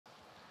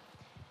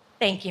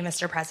Thank you,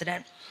 Mr.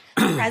 President.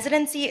 The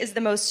presidency is the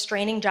most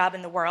straining job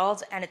in the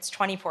world, and it's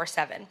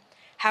 24/7.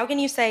 How can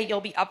you say you'll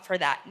be up for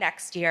that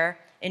next year,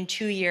 in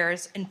 2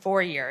 years, in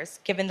 4 years,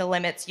 given the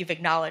limits you've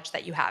acknowledged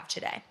that you have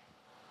today?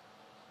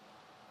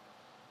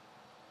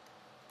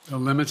 The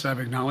limits I've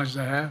acknowledged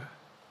I have?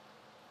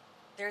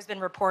 There's been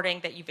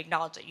reporting that you've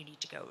acknowledged that you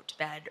need to go to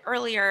bed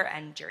earlier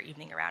and your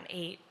evening around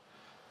 8.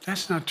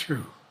 That's not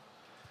true.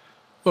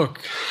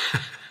 Look,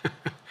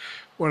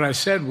 what I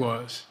said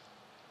was,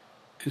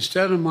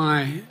 instead of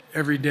my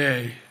every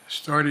day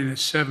starting at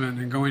 7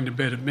 and going to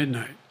bed at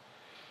midnight,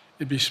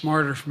 it'd be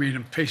smarter for me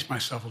to pace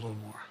myself a little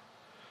more.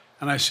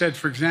 And I said,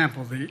 for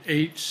example, the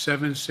 8,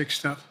 7, 6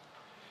 stuff,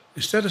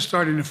 instead of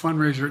starting a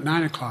fundraiser at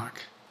 9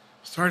 o'clock,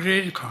 start at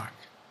 8 o'clock.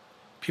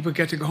 People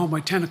get to go home by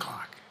 10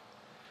 o'clock.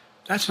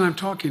 That's what I'm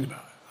talking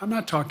about. I'm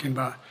not talking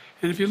about,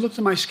 and if you looked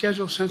at my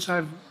schedule since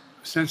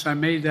I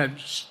made that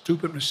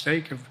stupid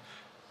mistake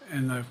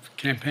in the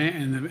campaign,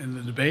 in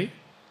the debate,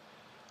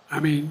 I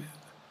mean,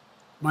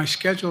 my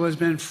schedule has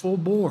been full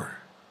bore.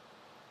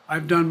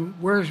 I've done,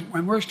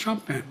 where's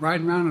Trump been?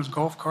 Riding around in his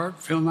golf cart,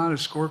 filling out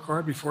his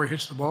scorecard before he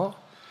hits the ball?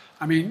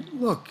 I mean,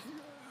 look,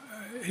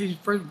 he's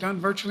done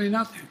virtually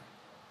nothing.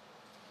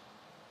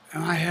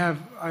 And I have,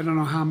 I don't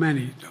know how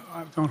many,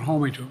 don't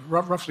hold me to it,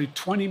 roughly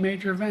 20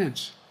 major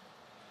events.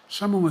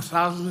 Someone with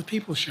thousands of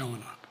people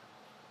showing up.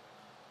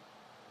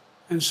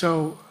 And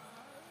so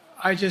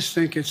I just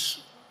think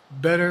it's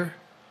better.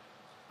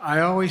 I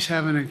always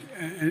have an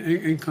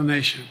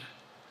inclination,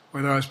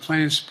 whether I was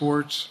playing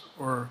sports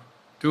or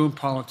doing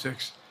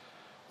politics,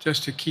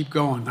 just to keep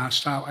going, not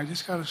stop. I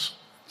just got to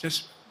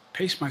just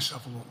pace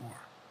myself a little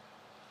more.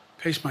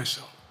 Pace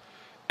myself.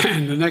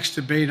 And the next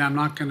debate, I'm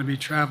not going to be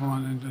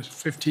traveling into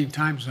 15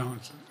 time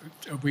zones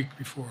a week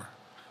before.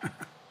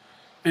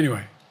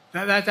 Anyway,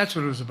 that's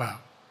what it was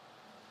about.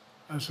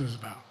 That's what it was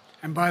about.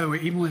 And by the way,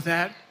 even with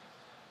that,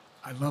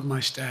 I love my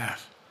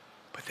staff,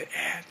 but they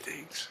add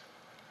things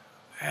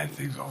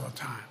all the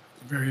time.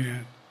 At the very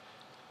end,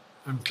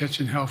 I'm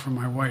catching hell from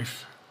my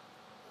wife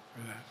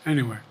for that.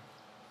 Anyway.